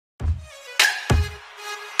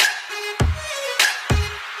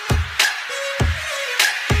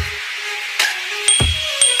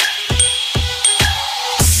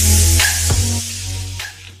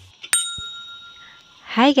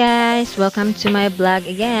Hi guys! Welcome to my vlog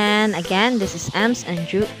again. This is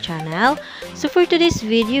Ems&joe channel. So for today's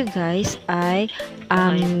video guys ay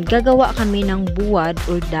gagawa kami ng buwad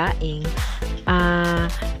or daing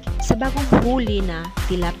sa bagong huli na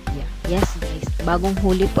tilapia. Yes guys, bagong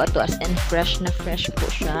huli po ito, as in fresh na fresh po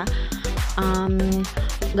siya.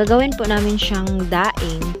 Gagawin po namin siyang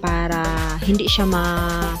daing para hindi siya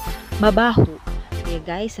mabaho. Okay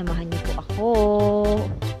guys, samahan niyo po ako.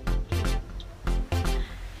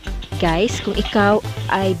 Guys, kung ikaw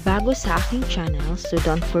ay bago sa aking channel, so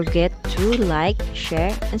don't forget to like, share,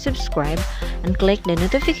 and subscribe, and click the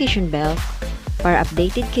notification bell para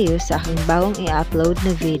updated kayo sa aking bagong i-upload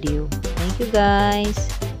na video. Thank you guys!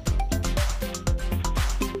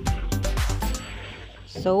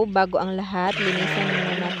 So, bago ang lahat, linisan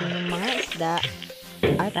muna natin yung mga isda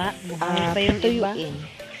at tuyuin.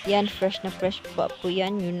 Yan, fresh na fresh po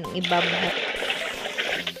yan. Yung iba buhat.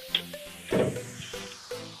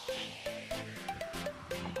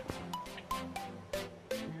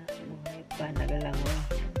 Nagalangoy.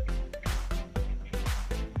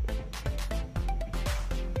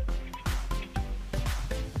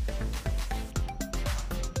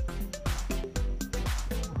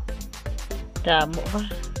 Damo ba?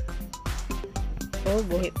 Oh,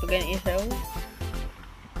 buhi pa ganyan isa oh.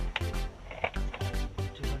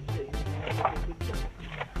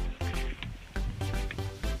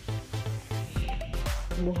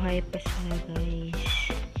 Buhay pa sila guys.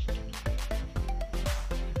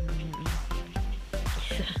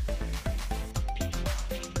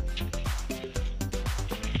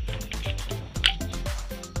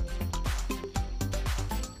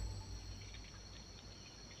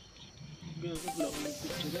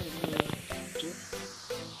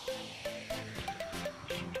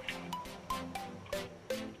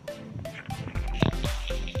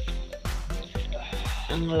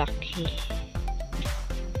 Ang laki.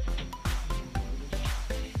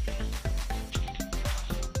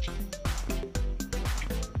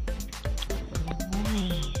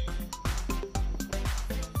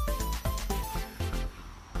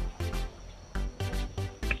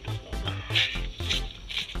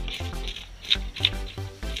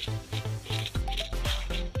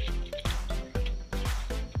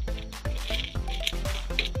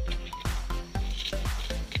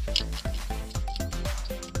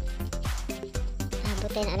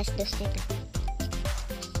 Abutin alas 2 nito.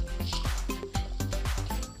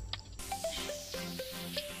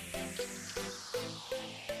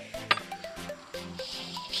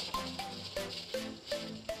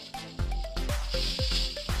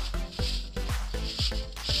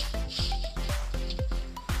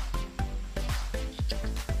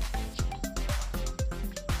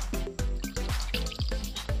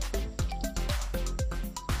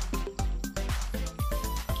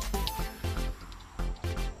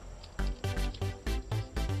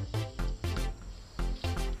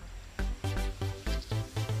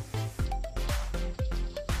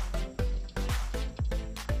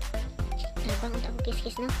 Abang untuk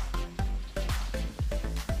kis-kis no.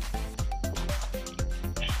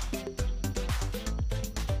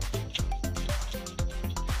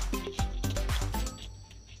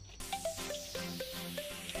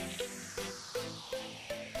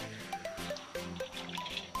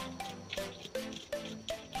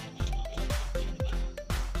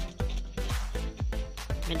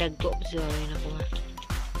 Madagko pa siya rin ako ha.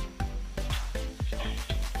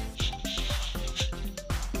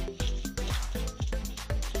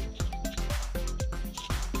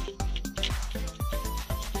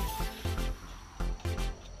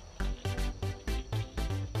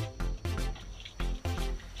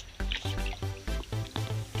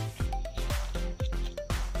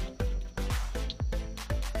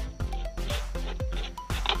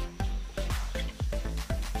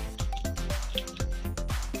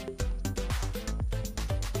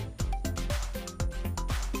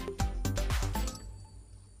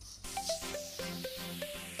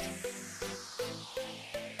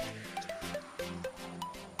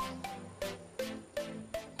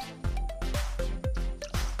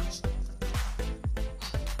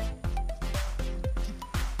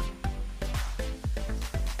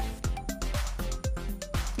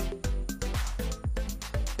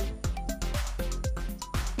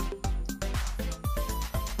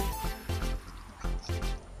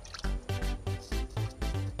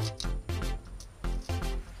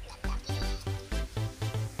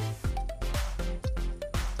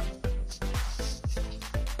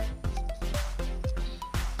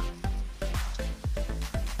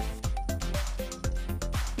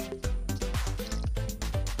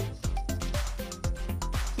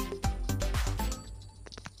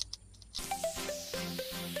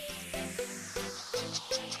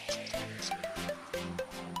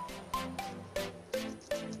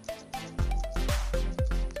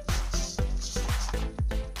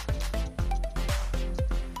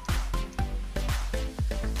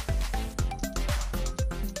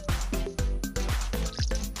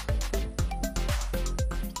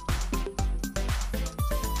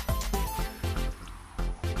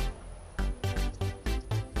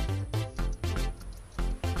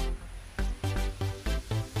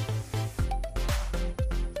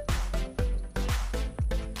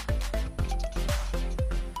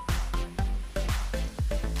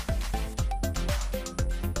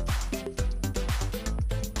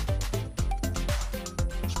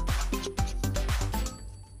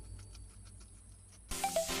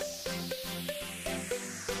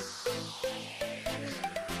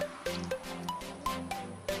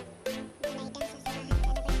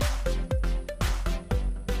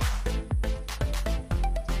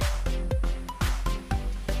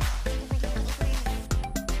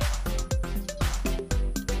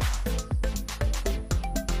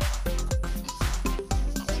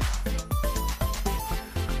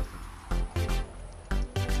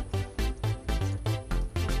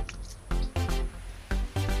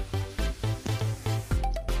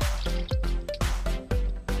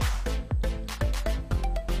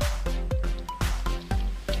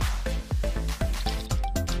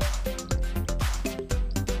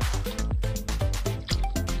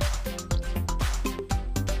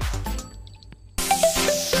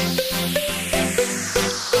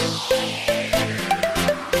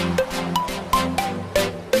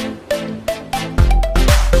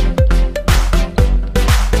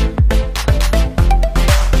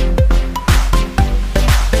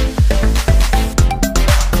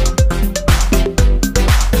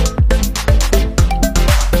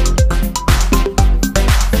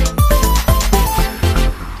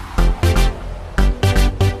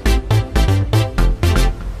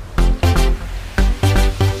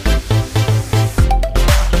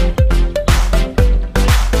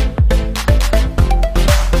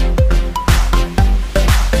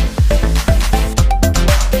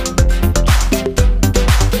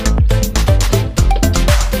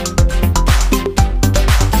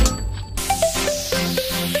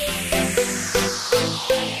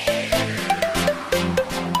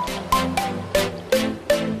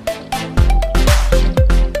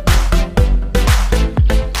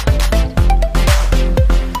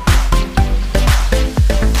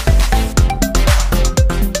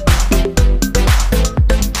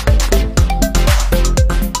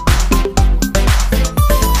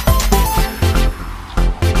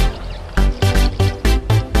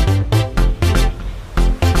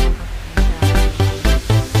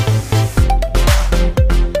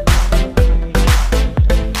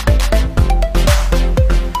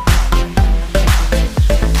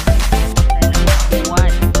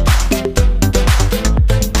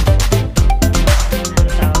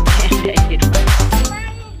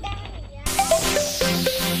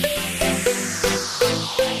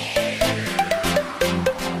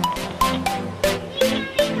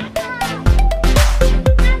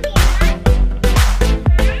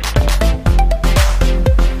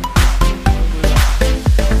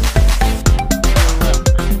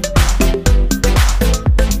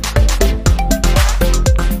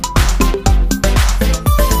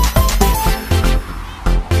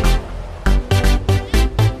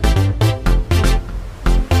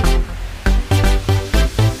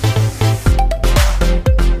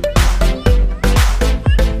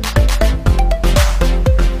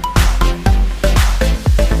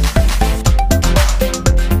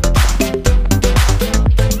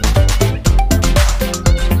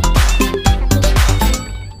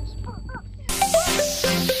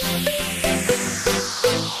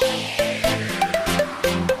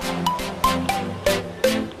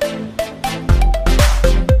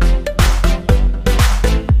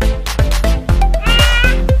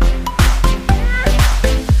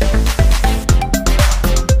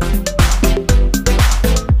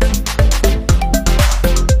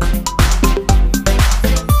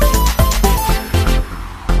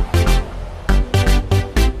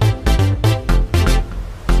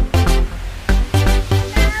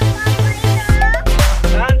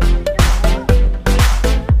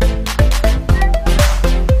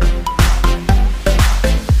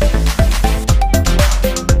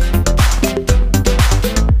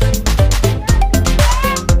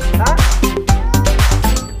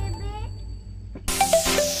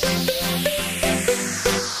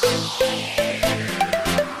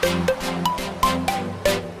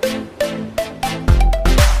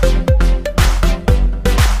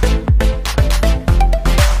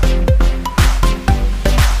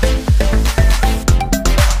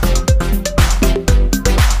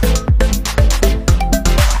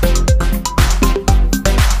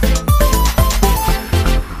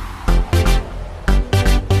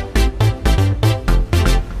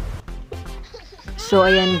 So,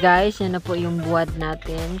 ayan guys, yan na po yung buwad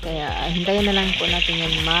natin. Kaya, hintayin na lang po natin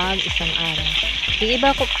yan isang araw. Yung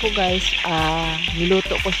iba ko po guys,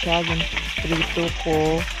 niluto ko siya, yung prito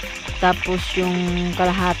ko. Tapos, yung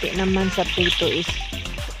kalahati naman sa prito is,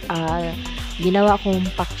 ginawa kong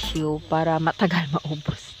paksiw para matagal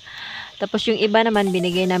maubos. Tapos, yung iba naman,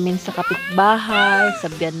 binigay namin sa kapitbahay, sa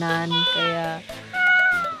biyanan. Kaya,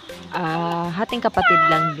 hating kapatid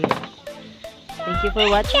lang din. Thank you for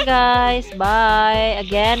watching guys. Bye.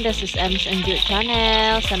 Again, this is Ems&joe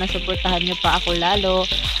channel. Sana suportahan niyo pa ako lalo.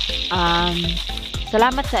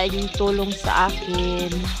 Salamat sa inyong tulong sa akin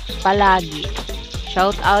palagi.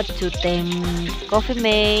 Shout out to Team Coffee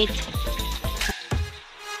Mate,